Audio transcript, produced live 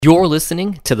You're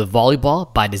listening to the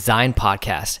Volleyball by Design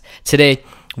podcast. Today,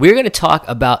 we're going to talk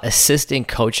about assistant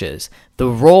coaches, the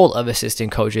role of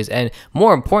assistant coaches, and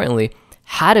more importantly,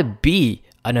 how to be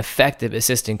an effective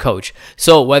assistant coach.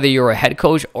 So whether you're a head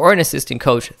coach or an assistant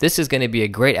coach, this is going to be a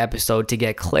great episode to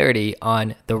get clarity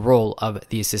on the role of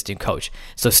the assistant coach.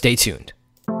 So stay tuned.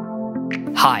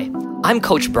 Hi, I'm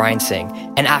Coach Brian Singh,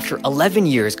 and after 11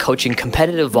 years coaching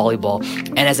competitive volleyball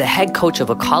and as a head coach of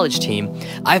a college team,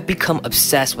 I've become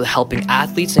obsessed with helping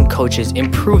athletes and coaches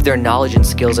improve their knowledge and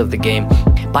skills of the game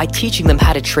by teaching them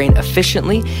how to train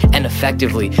efficiently and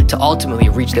effectively to ultimately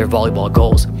reach their volleyball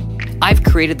goals. I've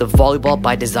created the Volleyball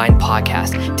by Design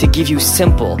podcast to give you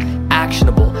simple,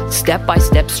 actionable,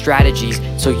 step-by-step strategies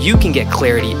so you can get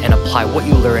clarity and apply what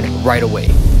you learn right away.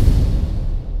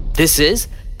 This is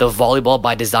the Volleyball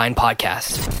by Design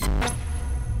podcast.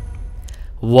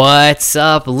 What's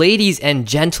up, ladies and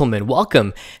gentlemen?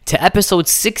 Welcome to episode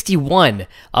 61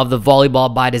 of the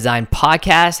Volleyball by Design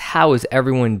podcast. How is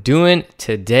everyone doing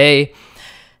today?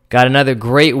 Got another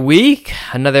great week,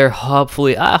 another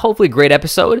hopefully great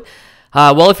episode.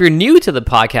 Well, if you're new to the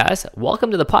podcast,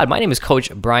 welcome to the pod. My name is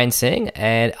Coach Brian Singh,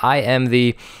 and I am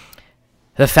the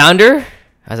founder.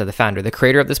 The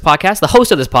creator of this podcast, the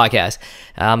host of this podcast.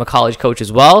 I'm a college coach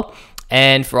as well.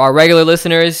 And for our regular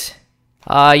listeners,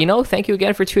 thank you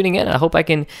again for tuning in. I hope I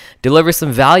can deliver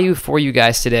some value for you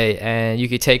guys today. And you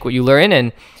can take what you learn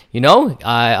and,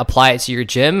 apply it to your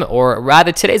gym. Or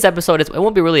rather, today's episode, it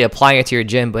won't be really applying it to your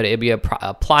gym, but it'll be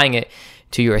applying it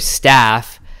to your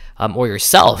staff or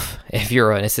yourself if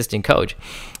you're an assistant coach.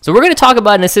 So we're going to talk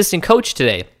about an assistant coach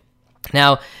today.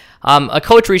 Now, a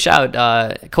coach reached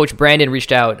out, Coach Brandon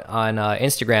reached out on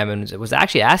Instagram and was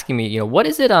actually asking me, what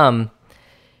is it,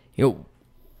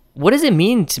 what does it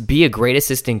mean to be a great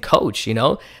assistant coach? He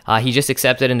just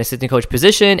accepted an assistant coach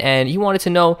position and he wanted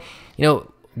to know,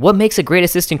 what makes a great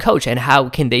assistant coach and how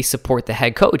can they support the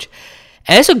head coach?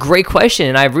 And it's a great question.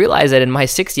 And I've realized that in my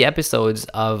 60 episodes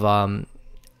of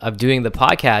doing the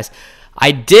podcast,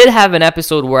 I did have an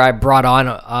episode where I brought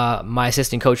on my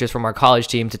assistant coaches from our college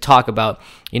team to talk about,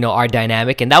 our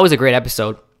dynamic, and that was a great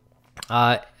episode.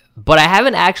 But I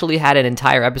haven't actually had an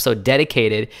entire episode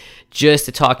dedicated just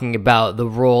to talking about the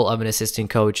role of an assistant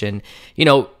coach and,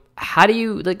 how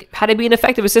to be an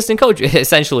effective assistant coach,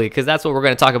 essentially, because that's what we're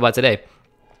going to talk about today.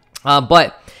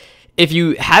 But if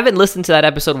you haven't listened to that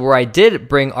episode where I did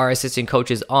bring our assistant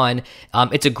coaches on,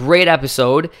 it's a great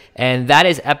episode, and that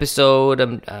is episode,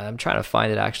 I'm trying to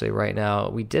find it actually right now.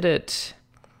 We did it,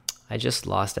 I just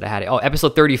lost it. I had it. Oh,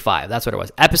 episode 35, that's what it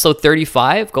was. Episode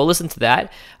 35, go listen to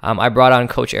that. I brought on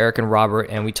Coach Eric and Robert,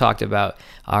 and we talked about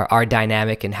our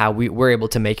dynamic and how we're able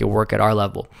to make it work at our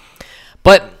level.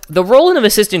 But the role of an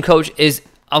assistant coach is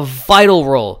a vital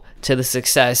role to the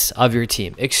success of your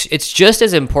team. It's just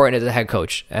as important as a head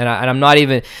coach. And I'm not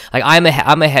even, I'm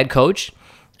a head coach,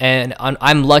 and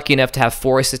I'm lucky enough to have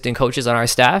 4 assistant coaches on our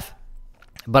staff.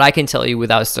 But I can tell you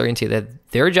without certainty that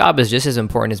their job is just as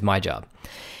important as my job.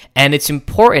 And it's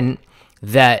important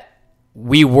that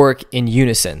we work in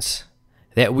unison,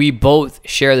 that we both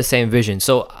share the same vision.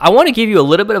 So I want to give you a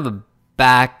little bit of a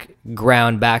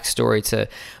backstory to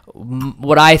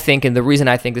what I think and the reason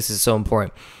I think this is so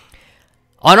important.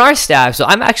 On our staff, so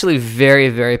I'm actually very,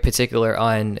 very particular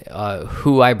on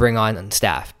who I bring on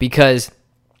staff because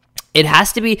it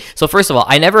has to be, so first of all,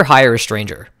 I never hire a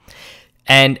stranger.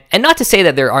 And not to say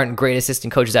that there aren't great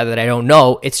assistant coaches out there that I don't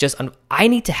know, it's just I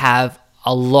need to have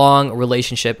a long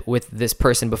relationship with this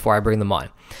person before I bring them on.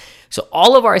 So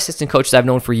all of our assistant coaches I've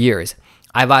known for years,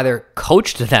 I've either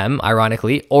coached them,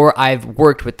 ironically, or I've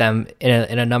worked with them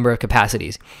in a number of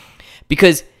capacities.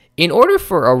 Because in order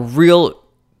for a real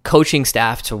coaching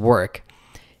staff to work,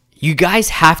 you guys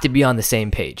have to be on the same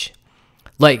page.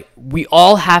 We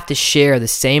all have to share the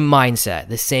same mindset,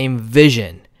 the same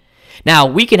vision. Now,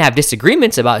 we can have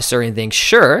disagreements about certain things,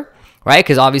 sure, right?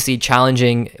 Because obviously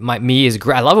challenging me is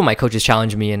great. I love when my coaches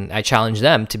challenge me and I challenge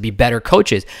them to be better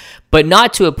coaches, but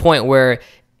not to a point where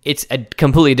it's a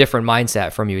completely different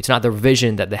mindset from you. It's not the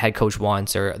vision that the head coach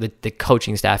wants or the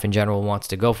coaching staff in general wants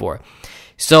to go for.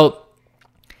 So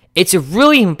it's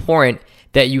really important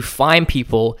that you find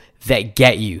people that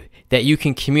get you, that you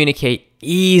can communicate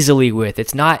easily with.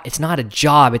 It's not a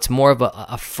job. It's more of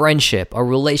a friendship, a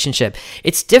relationship.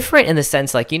 It's different in the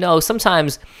sense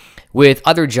sometimes with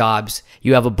other jobs,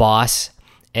 you have a boss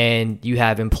and you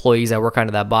have employees that work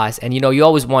under that boss. And, you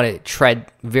always want to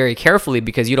tread very carefully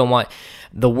because you don't want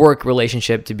the work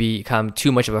relationship to become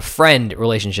too much of a friend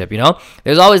relationship,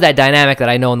 There's always that dynamic that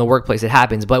I know in the workplace it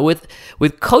happens. But with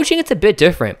coaching, it's a bit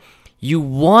different. You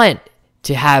want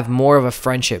to have more of a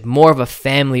friendship, more of a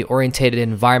family-oriented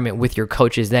environment with your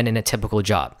coaches than in a typical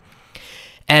job.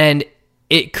 And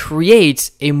it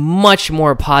creates a much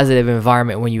more positive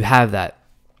environment when you have that.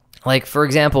 Like, for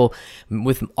example,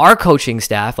 with our coaching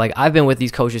staff, like I've been with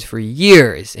these coaches for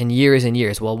years and years and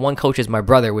years. Well, one coach is my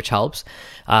brother, which helps.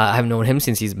 I've known him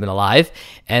since he's been alive.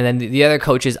 And then the other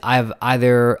coaches,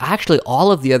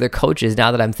 all of the other coaches,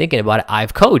 now that I'm thinking about it,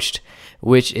 I've coached,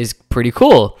 which is pretty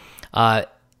cool.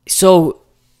 So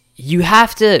you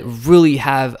have to really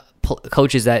have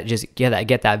coaches that just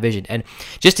get that vision. And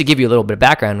just to give you a little bit of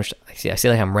background, which I see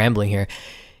like I'm rambling here,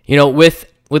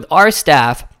 with our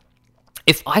staff,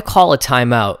 if I call a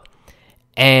timeout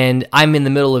and I'm in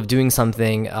the middle of doing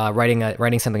something,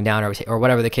 writing something down or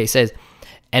whatever the case is,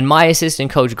 and my assistant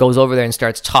coach goes over there and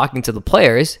starts talking to the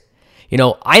players,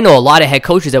 I know a lot of head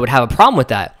coaches that would have a problem with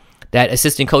that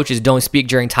assistant coaches don't speak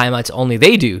during timeouts, only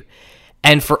they do.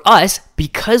 And for us,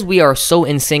 because we are so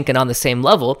in sync and on the same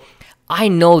level, I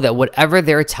know that whatever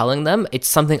they're telling them, it's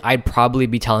something I'd probably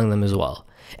be telling them as well.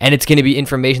 And it's going to be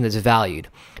information that's valued.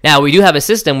 Now, we do have a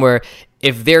system where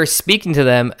if they're speaking to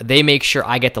them, they make sure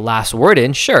I get the last word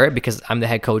in, sure, because I'm the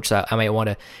head coach, so I might want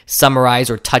to summarize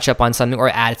or touch up on something or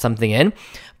add something in.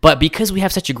 But because we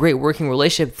have such a great working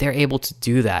relationship, they're able to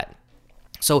do that.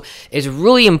 So it's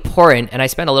really important, and I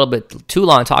spent a little bit too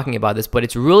long talking about this, but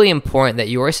it's really important that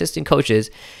your assistant coaches,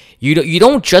 you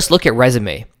don't just look at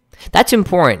resume. That's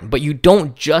important, but you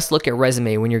don't just look at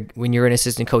resume when you're an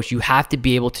assistant coach. You have to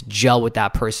be able to gel with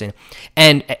that person.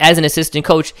 And as an assistant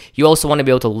coach, you also want to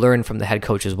be able to learn from the head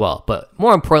coach as well. But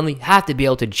more importantly, you have to be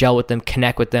able to gel with them,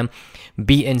 connect with them,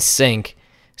 be in sync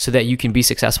so that you can be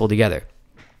successful together.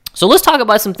 So let's talk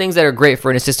about some things that are great for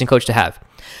an assistant coach to have.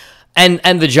 And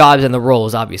the jobs and the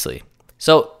roles, obviously.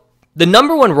 So the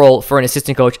number one role for an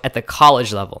assistant coach at the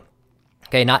college level,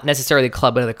 okay, not necessarily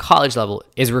club, but at the college level,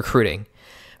 is recruiting.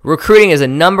 Recruiting is the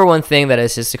number one thing that an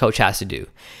assistant coach has to do.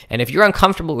 And if you're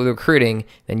uncomfortable with recruiting,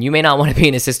 then you may not want to be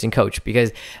an assistant coach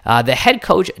because the head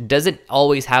coach doesn't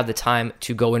always have the time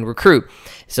to go and recruit.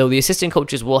 So the assistant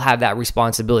coaches will have that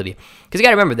responsibility. Because you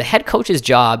got to remember, the head coach's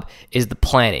job is the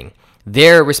planning.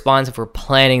 They're responsible for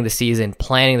planning the season,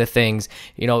 planning the things,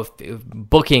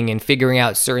 booking and figuring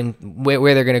out certain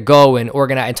where they're going to go and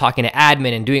organize and talking to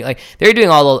admin and doing they're doing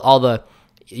all the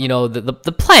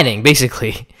the planning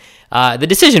basically. The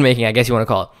decision making, I guess you want to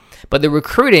call it. But the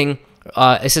recruiting,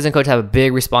 assistant coach have a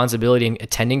big responsibility in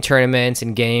attending tournaments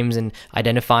and games and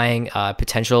identifying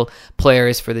potential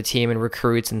players for the team and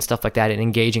recruits and stuff like that, and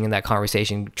engaging in that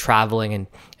conversation, traveling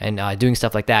and doing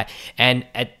stuff like that. And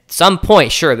at some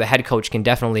point, sure, the head coach can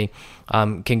definitely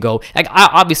can go.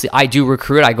 Obviously, I do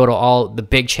recruit. I go to all the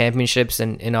big championships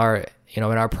in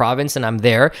our province, and I'm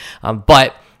there.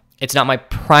 But it's not my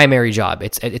primary job.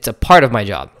 It's a part of my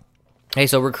job. Okay,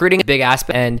 so recruiting is a big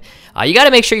aspect, and you got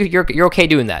to make sure you're okay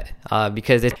doing that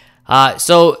because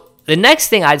so the next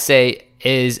thing I'd say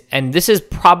is, and this is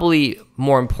probably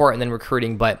more important than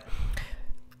recruiting, but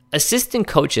assistant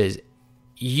coaches,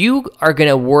 you are going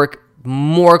to work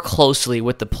more closely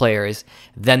with the players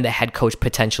than the head coach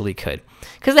potentially could,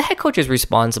 because the head coach is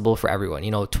responsible for everyone,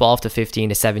 12 to 15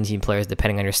 to 17 players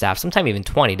depending on your staff, sometimes even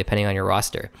 20 depending on your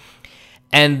roster.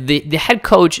 And the head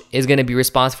coach is going to be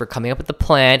responsible for coming up with the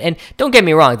plan. And don't get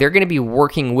me wrong, they're going to be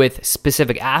working with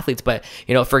specific athletes. But,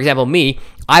 for example,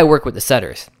 I work with the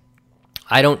setters.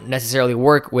 I don't necessarily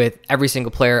work with every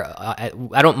single player.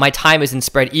 My time isn't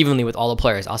spread evenly with all the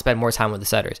players. I'll spend more time with the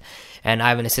setters. And I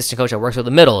have an assistant coach that works with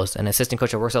the middles, an assistant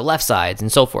coach that works with left sides,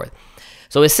 and so forth.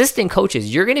 So assistant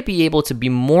coaches, you're going to be able to be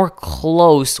more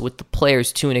close with the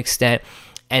players to an extent,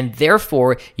 and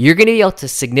therefore, you're going to be able to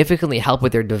significantly help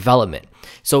with their development.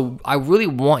 So I really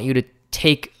want you to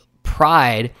take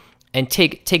pride and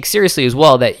take seriously as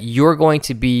well that you're going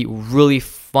to be really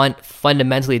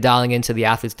fundamentally dialing into the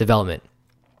athlete's development.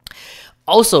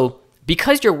 Also,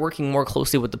 because you're working more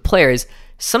closely with the players,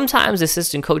 sometimes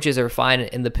assistant coaches are fine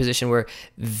in the position where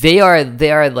they are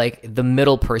like the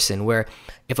middle person, where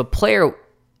if a player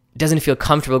doesn't feel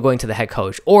comfortable going to the head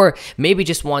coach, or maybe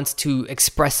just wants to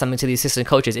express something to the assistant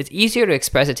coaches, it's easier to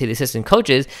express it to the assistant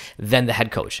coaches than the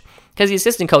head coach, because the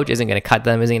assistant coach isn't going to cut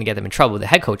them, isn't going to get them in trouble. The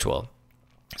head coach will.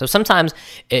 So sometimes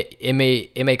it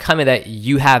may come in that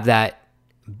you have that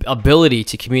ability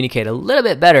to communicate a little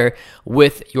bit better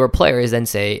with your players than,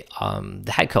 say,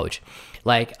 the head coach.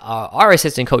 Like our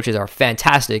assistant coaches are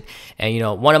fantastic, and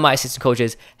one of my assistant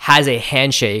coaches has a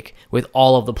handshake with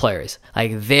all of the players.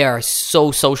 Like, they are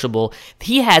so sociable.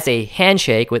 He has a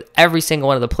handshake with every single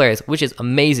one of the players, which is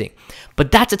amazing.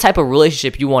 But that's the type of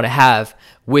relationship you want to have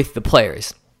with the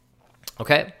players.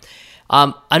 Okay.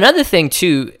 Another thing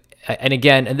too, and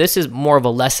again, and this is more of a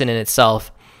lesson in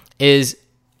itself, is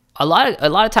a lot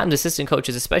of times assistant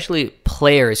coaches, especially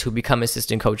players who become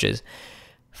assistant coaches,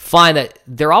 find that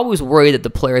they're always worried that the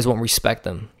players won't respect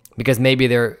them because maybe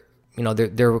they're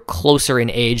closer in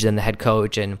age than the head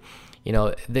coach, and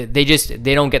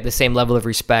they don't get the same level of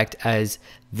respect as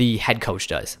the head coach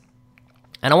does.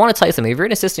 And I want to tell you something. If you're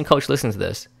an assistant coach listening to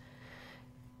this,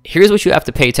 here's what you have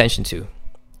to pay attention to.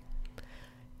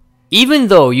 Even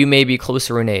though you may be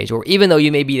closer in age, or even though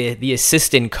you may be the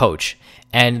assistant coach,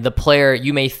 and the player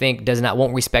you may think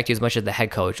won't respect you as much as the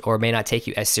head coach, or may not take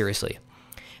you as seriously,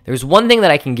 there's one thing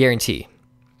that I can guarantee.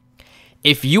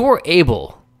 If you are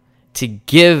able to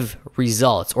give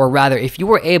results, or rather, if you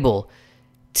were able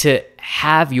to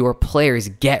have your players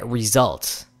get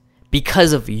results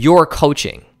because of your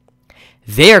coaching,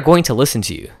 they are going to listen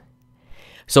to you.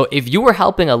 So if you were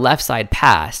helping a left side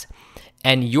pass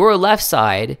and your left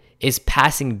side is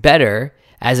passing better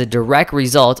as a direct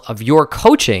result of your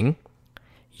coaching,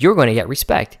 you're going to get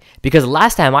respect. Because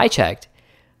last time I checked,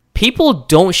 people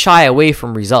don't shy away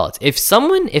from results.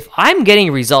 If I'm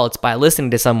getting results by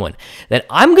listening to someone, then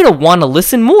I'm going to want to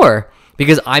listen more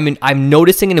because I'm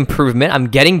noticing an improvement, I'm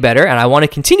getting better, and I want to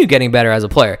continue getting better as a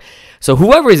player. So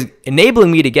whoever is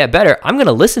enabling me to get better, I'm going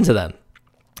to listen to them.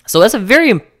 So that's a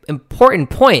very important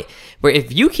point where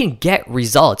if you can get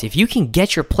results, if you can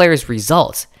get your players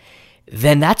results,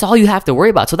 then that's all you have to worry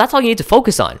about. So that's all you need to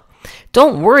focus on.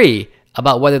 Don't worry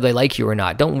about whether they like you or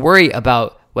not. Don't worry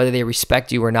about whether they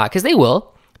respect you or not, because they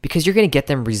will, because you're going to get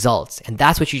them results, and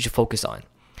that's what you should focus on.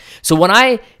 So when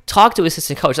I talk to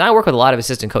assistant coaches, and I work with a lot of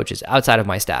assistant coaches outside of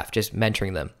my staff, just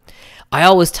mentoring them, I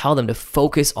always tell them to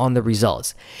focus on the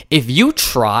results. If you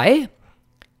try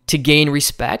to gain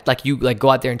respect, you go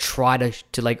out there and try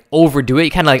to overdo it,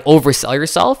 kind of oversell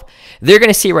yourself, they're going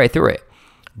to see right through it.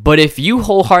 But if you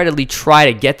wholeheartedly try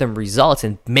to get them results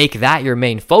and make that your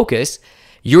main focus,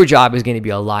 your job is going to be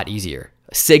a lot easier,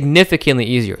 significantly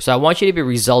easier. So I want you to be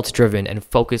results driven and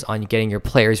focus on getting your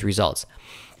players results.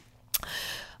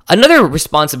 Another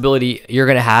responsibility you're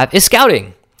going to have is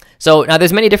scouting. So now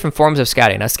there's many different forms of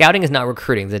scouting. Now scouting is not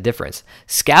recruiting, the difference.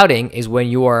 Scouting is when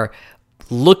you are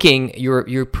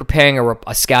you're preparing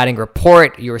a scouting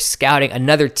report, you're scouting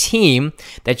another team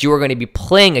that you are going to be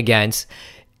playing against,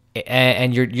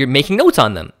 and you're making notes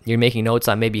on them. You're making notes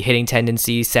on maybe hitting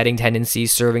tendencies, setting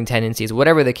tendencies, serving tendencies,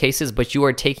 whatever the case is, but you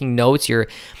are taking notes, you're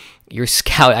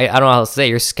scout. I don't know how to say,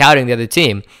 you're scouting the other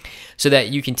team so that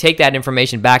you can take that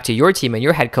information back to your team and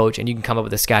your head coach, and you can come up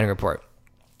with a scouting report.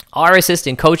 Our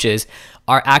assistant coaches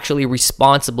are actually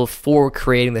responsible for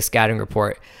creating the scouting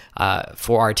report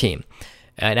for our team.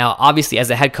 Now, obviously, as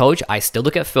a head coach, I still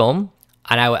look at film,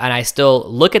 and I still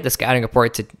look at the scouting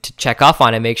report to check off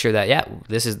on it and make sure that,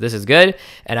 this is good,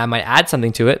 and I might add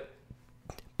something to it.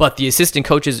 But the assistant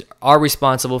coaches are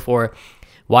responsible for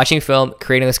watching film,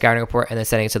 creating the scouting report, and then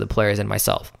sending it to the players and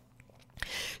myself.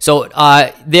 So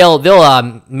they'll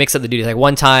mix up the duties. Like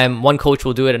one time, one coach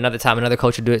will do it, another time, another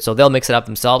coach will do it. So they'll mix it up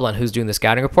themselves on who's doing the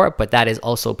scouting report, but that is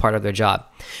also part of their job,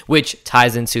 which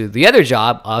ties into the other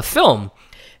job of film.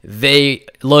 They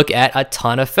look at a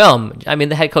ton of film. I mean,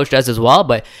 the head coach does as well,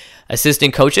 but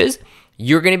assistant coaches,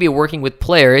 you're going to be working with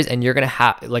players, and you're going to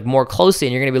have more closely,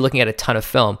 and you're going to be looking at a ton of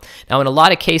film. Now, in a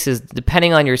lot of cases,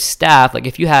 depending on your staff,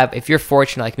 if you're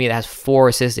fortunate like me that has 4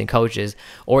 assistant coaches,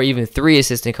 or even 3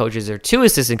 assistant coaches, or 2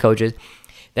 assistant coaches,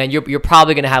 then you're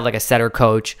probably going to have a setter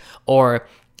coach or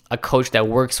a coach that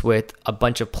works with a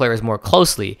bunch of players more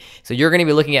closely. So you're going to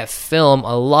be looking at film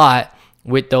a lot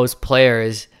with those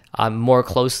players more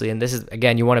closely. And this is,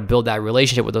 again, you want to build that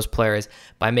relationship with those players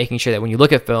by making sure that when you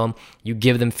look at film, you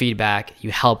give them feedback, you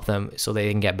help them so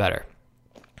they can get better.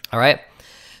 All right.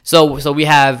 So we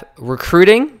have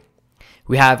recruiting,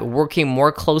 we have working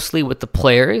more closely with the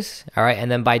players. All right.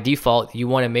 And then by default, you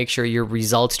want to make sure you're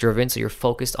results driven. So you're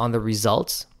focused on the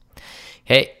results.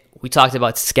 Okay. We talked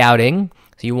about scouting.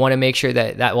 So you want to make sure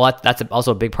that's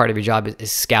also a big part of your job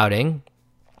is scouting.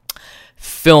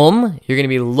 Film, you're going to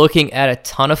be looking at a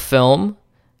ton of film,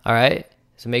 all right?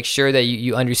 So make sure that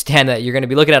you understand that you're going to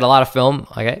be looking at a lot of film,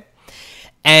 okay?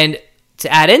 And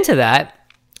to add into that,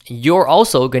 you're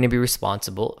also going to be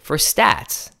responsible for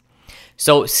stats.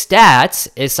 So stats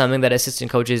is something that assistant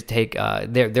coaches take,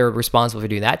 they're responsible for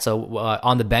doing that. So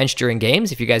on the bench during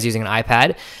games, if you guys are using an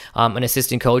iPad, an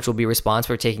assistant coach will be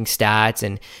responsible for taking stats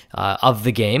and of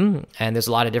the game. And there's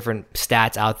a lot of different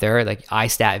stats out there, like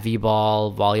iStat,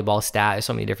 V-ball, volleyball stat, there's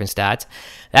so many different stats.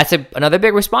 That's another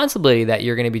big responsibility that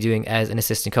you're going to be doing as an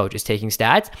assistant coach, is taking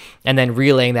stats and then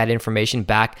relaying that information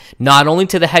back, not only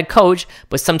to the head coach,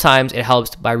 but sometimes it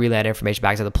helps by relaying that information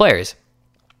back to the players.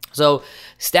 So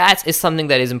stats is something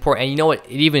that is important. And you know what?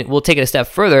 We'll take it a step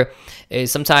further.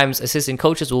 Is sometimes assistant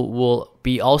coaches will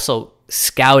be also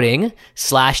scouting /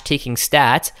 taking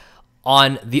stats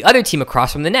on the other team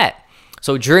across from the net.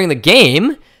 So during the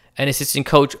game, an assistant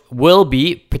coach will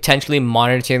be potentially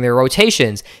monitoring their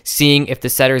rotations, seeing if the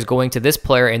setter is going to this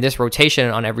player in this rotation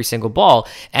on every single ball,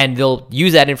 and they'll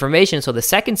use that information. So the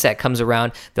second set comes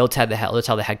around, they'll tell the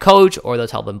head coach, or they'll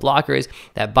tell the blockers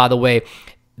that, by the way,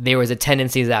 there was a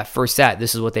tendency that first set,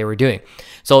 this is what they were doing.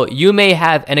 So you may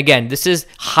have, and again, this is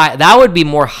high, that would be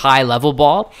more high level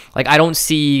ball. Like, I don't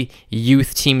see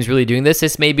youth teams really doing this.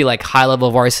 This may be like high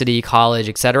level varsity, college,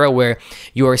 etc., where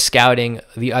you are scouting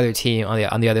the other team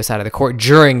on the other side of the court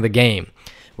during the game,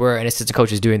 where an assistant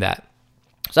coach is doing that.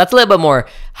 So that's a little bit more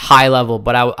high level,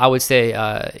 but I would say,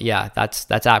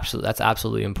 that's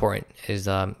absolutely important is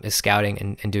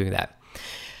scouting and doing that.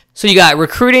 So you got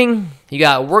recruiting, you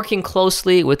got working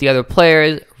closely with the other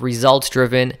players,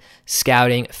 results-driven,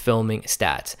 scouting, filming,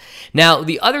 stats. Now,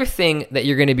 the other thing that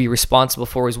you're going to be responsible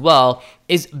for as well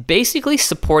is basically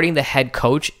supporting the head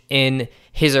coach in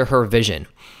his or her vision.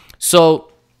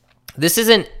 So this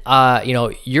isn't,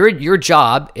 your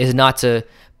job is not to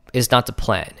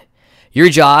plan. Your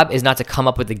job is not to come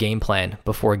up with the game plan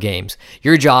before games.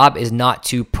 Your job is not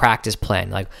to practice plan,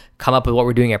 like come up with what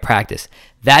we're doing at practice.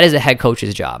 That is the head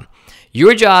coach's job.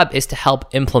 Your job is to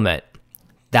help implement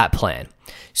that plan.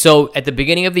 So at the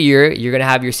beginning of the year, you're going to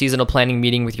have your seasonal planning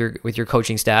meeting with your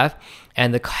coaching staff,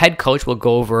 and the head coach will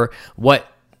go over what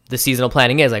the seasonal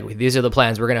planning is. Like, these are the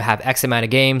plans. We're going to have X amount of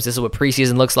games. This is what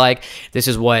preseason looks like. This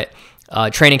is what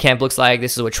training camp looks like.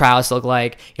 This is what trials look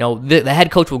like. The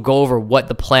head coach will go over what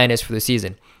the plan is for the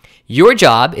season. Your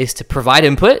job is to provide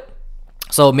input.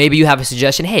 So maybe you have a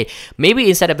suggestion. Hey, maybe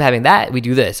instead of having that, we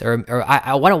do this, or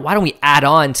why don't we add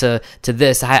on to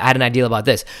this? I had an idea about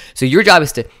this. So your job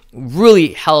is to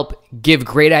really help give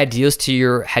great ideas to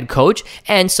your head coach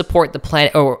and support the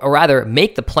plan, or rather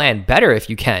make the plan better if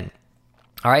you can.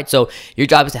 All right. So your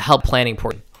job is to help planning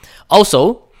important.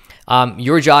 Also,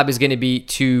 your job is going to be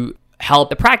to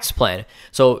help the practice plan.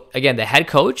 So again, the head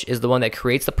coach is the one that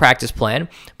creates the practice plan,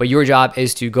 but your job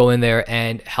is to go in there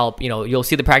and help. You'll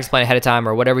see the practice plan ahead of time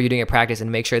or whatever you're doing at practice,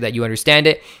 and make sure that you understand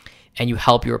it and you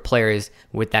help your players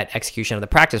with that execution of the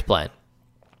practice plan.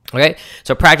 Okay,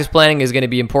 so practice planning is going to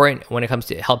be important when it comes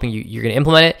to helping you. You're going to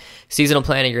implement it. Seasonal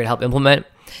planning, you're going to help implement.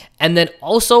 And then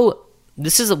also,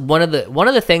 this is one of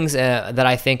the things that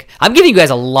I think I'm giving you guys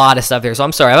a lot of stuff here. So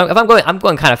I'm sorry if I'm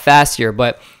going kind of fast here,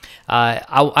 but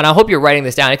I hope you're writing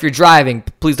this down. If you're driving,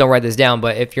 please don't write this down.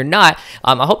 But if you're not,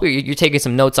 I hope you're taking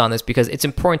some notes on this, because it's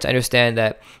important to understand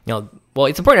that it's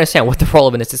important to understand what the role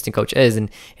of an assistant coach is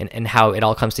and how it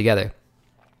all comes together.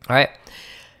 All right.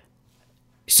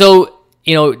 So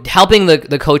helping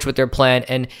the coach with their plan,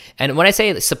 and when I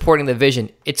say supporting the vision,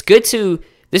 it's good to.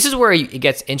 This is where it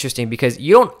gets interesting, because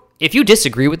if you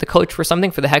disagree with the coach for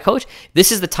something, for the head coach,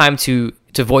 this is the time to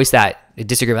voice that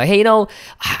disagreement. Like, hey,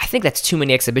 I think that's too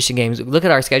many exhibition games. Look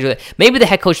at our schedule. Maybe the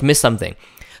head coach missed something.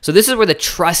 So this is where the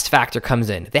trust factor comes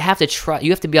in. They have to trust.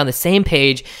 You have to be on the same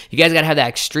page. You guys got to have that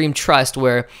extreme trust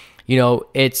where,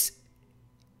 it's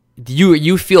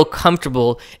you feel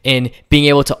comfortable in being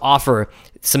able to offer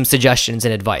some suggestions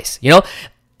and advice.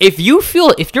 If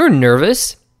you're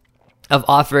nervous of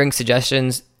offering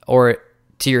suggestions or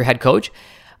to your head coach,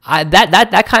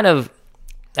 that's kind of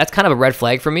a red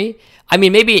flag for me. I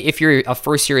mean, maybe if you're a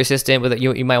first year assistant with it,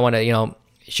 you might want to,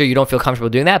 sure, you don't feel comfortable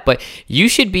doing that, but you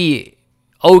should be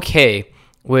okay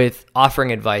with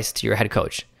offering advice to your head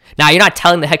coach. Now, you're not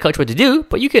telling the head coach what to do,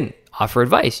 but you can offer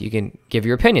advice. You can give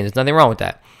your opinion. There's nothing wrong with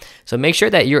that. So make sure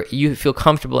that you feel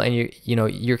comfortable and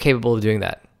you're capable of doing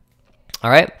that.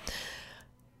 All right.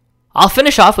 I'll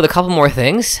finish off with a couple more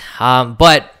things,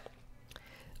 but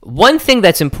one thing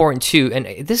that's important too, and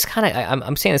this is kind of,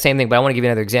 I'm saying the same thing, but I want to give you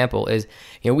another example, is,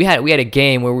 we had a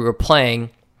game where we were playing,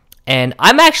 and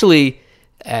I'm actually,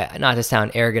 not to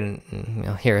sound arrogant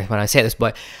here when I say this,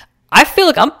 but I feel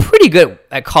like I'm pretty good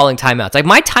at calling timeouts. Like,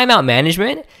 my timeout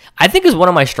management, I think, is one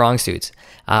of my strong suits.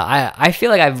 I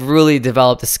feel like I've really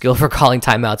developed a skill for calling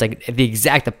timeouts,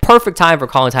 like the perfect time for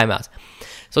calling timeouts.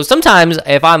 So sometimes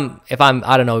if I'm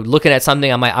I don't know, looking at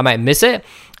something, I might miss it,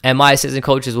 and my assistant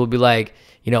coaches will be like,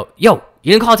 yo, you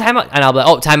didn't call a timeout, and I'll be like,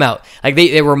 oh, timeout. Like,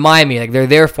 they remind me, like they're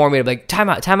there for me to be like,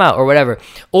 timeout, or whatever.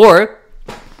 Or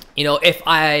if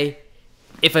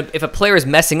a player is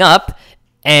messing up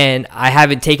and I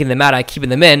haven't taken them out, I'm keeping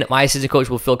them in, my assistant coach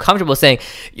will feel comfortable saying,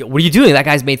 what are you doing? That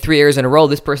guy's made 3 errors in a row.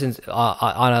 This person's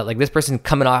this person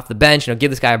coming off the bench. Give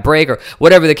this guy a break, or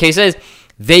whatever the case is.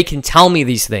 They can tell me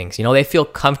these things. They feel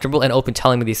comfortable and open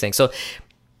telling me these things. So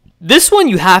This one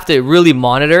you have to really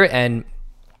monitor, and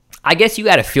I guess you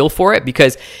got to feel for it,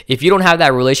 because if you don't have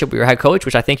that relationship with your head coach,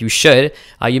 which I think you should,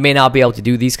 you may not be able to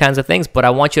do these kinds of things. But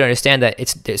I want you to understand that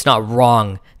it's not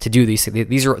wrong to do these things.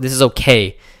 This is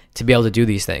okay to be able to do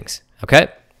these things. Okay.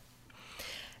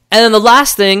 And then the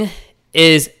last thing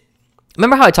is,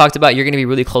 remember how I talked about you're going to be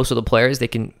really close to the players? They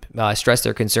can stress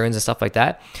their concerns and stuff like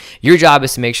that. Your job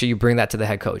is to make sure you bring that to the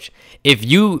head coach. If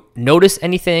you notice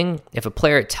anything, if a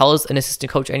player tells an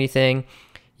assistant coach anything,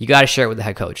 you got to share it with the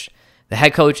head coach. The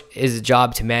head coach is a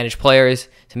job to manage players,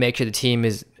 to make sure the team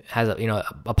has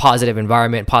a positive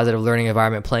environment, positive learning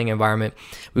environment, playing environment.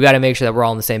 We got to make sure that we're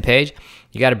all on the same page.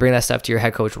 You got to bring that stuff to your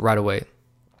head coach right away.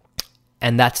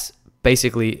 And that's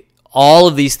basically all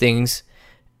of these things.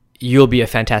 You'll be a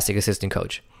fantastic assistant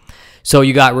coach. So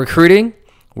you got recruiting,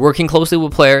 working closely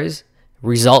with players,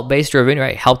 result-based driven,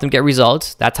 right? Help them get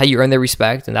results. That's how you earn their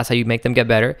respect, and that's how you make them get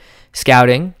better.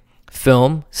 Scouting,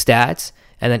 film, stats,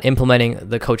 and then implementing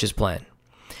the coach's plan.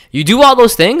 You do all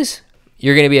those things,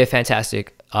 you're going to be a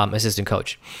fantastic assistant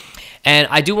coach. And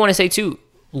I do want to say too,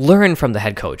 learn from the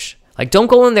head coach. Like, don't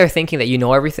go in there thinking that you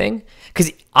know everything.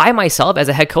 Because I myself, as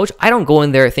a head coach, I don't go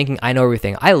in there thinking I know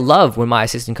everything. I love when my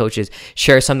assistant coaches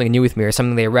share something new with me, or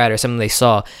something they read, or something they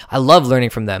saw. I love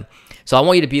learning from them. So I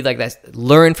want you to be like that.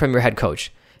 Learn from your head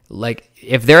coach. Like,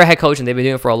 if they're a head coach and they've been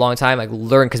doing it for a long time, like,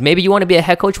 learn. Because maybe you want to be a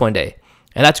head coach one day.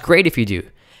 And that's great if you do.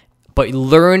 But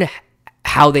learn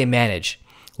how they manage.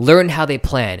 Learn how they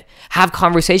plan. Have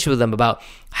conversations with them about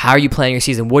how are you planning your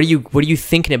season. What are you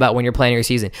thinking about when you're planning your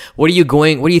season? What are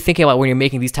you thinking about when you're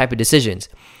making these type of decisions?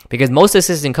 Because most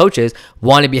assistant coaches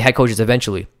want to be head coaches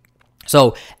eventually.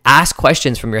 So ask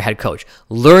questions from your head coach.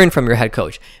 Learn from your head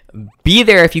coach. Be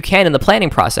there if you can in the planning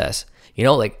process.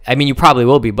 You probably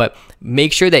will be, but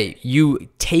make sure that you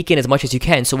take in as much as you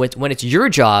can. So when it's your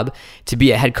job to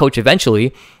be a head coach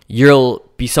eventually, you'll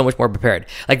be so much more prepared.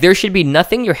 Like, there should be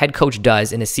nothing your head coach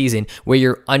does in a season where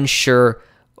you're unsure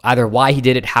either why he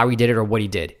did it, how he did it, or what he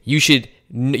did. You should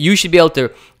be able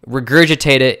to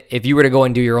regurgitate it if you were to go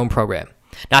and do your own program.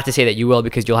 Not to say that you will,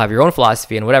 because you'll have your own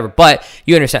philosophy and whatever, but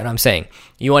you understand what I'm saying.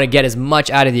 You want to get as much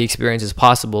out of the experience as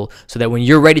possible so that when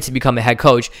you're ready to become a head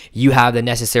coach, you have the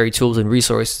necessary tools and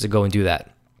resources to go and do that.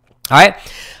 All right.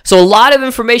 So a lot of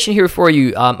information here for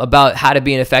you about how to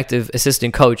be an effective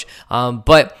assistant coach.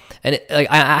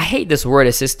 I hate this word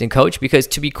assistant coach, because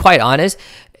to be quite honest,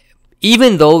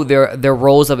 even though their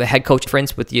roles of a head coach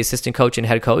difference with the assistant coach and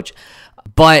head coach,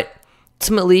 but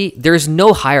ultimately there's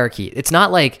no hierarchy. It's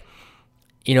not like,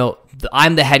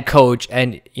 I'm the head coach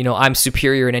and, I'm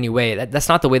superior in any way. That's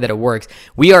not the way that it works.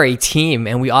 We are a team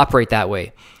and we operate that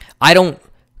way. I don't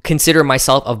consider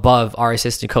myself above our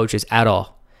assistant coaches at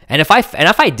all. And if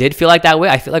I did feel like that way,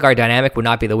 I feel like our dynamic would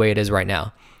not be the way it is right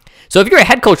now. So if you're a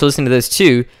head coach listening to this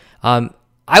too, I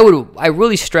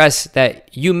really stress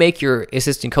that you make your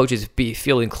assistant coaches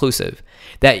feel inclusive,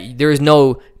 that there is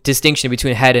no distinction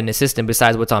between head and assistant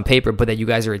besides what's on paper, but that you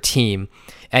guys are a team.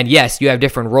 And yes, you have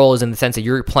different roles in the sense that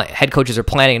your head coaches are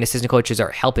planning and assistant coaches are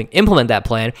helping implement that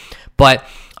plan. But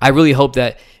I really hope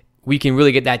that we can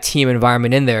really get that team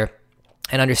environment in there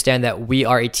and understand that we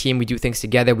are a team. We do things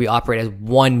together. We operate as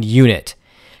one unit.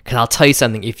 Because I'll tell you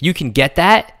something, if you can get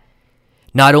that,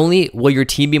 not only will your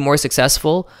team be more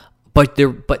successful, but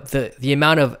the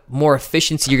amount of more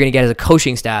efficiency you're going to get as a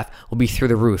coaching staff will be through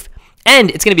the roof.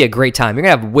 And it's going to be a great time. You're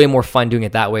going to have way more fun doing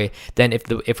it that way than if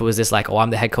it was this like, oh,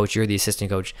 I'm the head coach, you're the assistant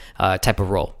coach type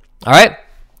of role. All right?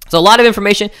 So a lot of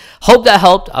information. Hope that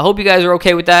helped. I hope you guys are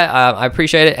okay with that. I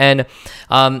appreciate it. And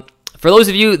for those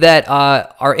of you that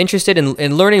are interested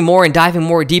in learning more and diving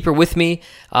more deeper with me,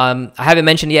 I haven't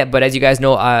mentioned it yet, but as you guys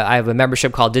know, I have a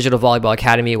membership called Digital Volleyball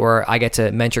Academy, where I get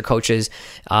to mentor coaches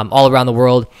all around the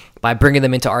world by bringing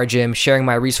them into our gym, sharing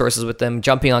my resources with them,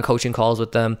 jumping on coaching calls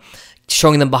with them,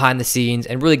 showing them behind the scenes,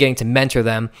 and really getting to mentor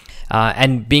them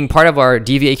and being part of our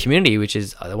DVA community, which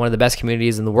is one of the best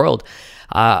communities in the world.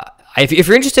 If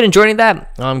you're interested in joining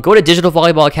that, go to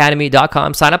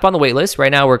digitalvolleyballacademy.com. Sign up on the wait list.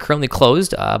 Right now, we're currently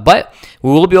closed, but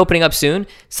we will be opening up soon.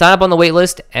 Sign up on the wait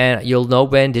list, and you'll know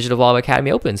when Digital Volleyball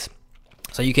Academy opens.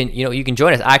 So you can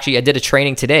join us. Actually, I did a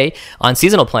training today on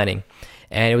seasonal planning,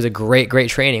 and it was a great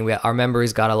training. Our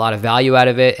members got a lot of value out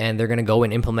of it, and they're going to go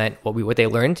and implement what they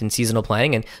learned in seasonal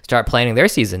planning and start planning their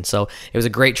season. So it was a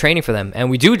great training for them, and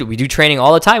we do training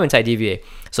all the time inside DVA.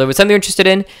 So if it's something you're interested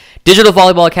in,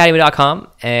 digitalvolleyballacademy.com,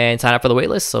 and sign up for the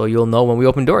waitlist so you'll know when we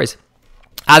open doors.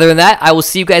 Other than that, I will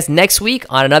see you guys next week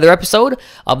on another episode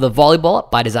of the Volleyball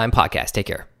by Design podcast. Take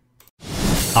care.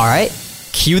 All right,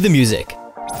 cue the music.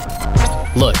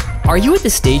 Look, Are you at the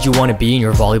stage you want to be in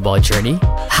your volleyball journey?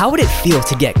 How would it feel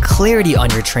to get clarity on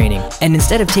your training, and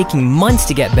instead of taking months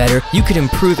to get better, you could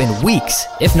improve in weeks,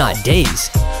 if not days?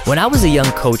 When I was a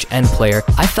young coach and player,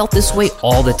 I felt this way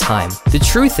all the time. The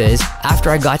truth is, after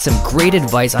I got some great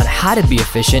advice on how to be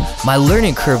efficient, my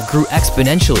learning curve grew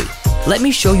exponentially. Let me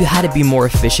show you how to be more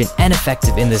efficient and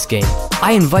effective in this game.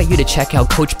 I invite you to check out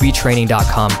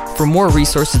CoachBTraining.com for more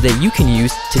resources that you can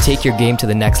use to take your game to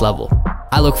the next level.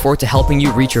 I look forward to helping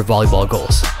you reach your volleyball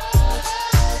goals.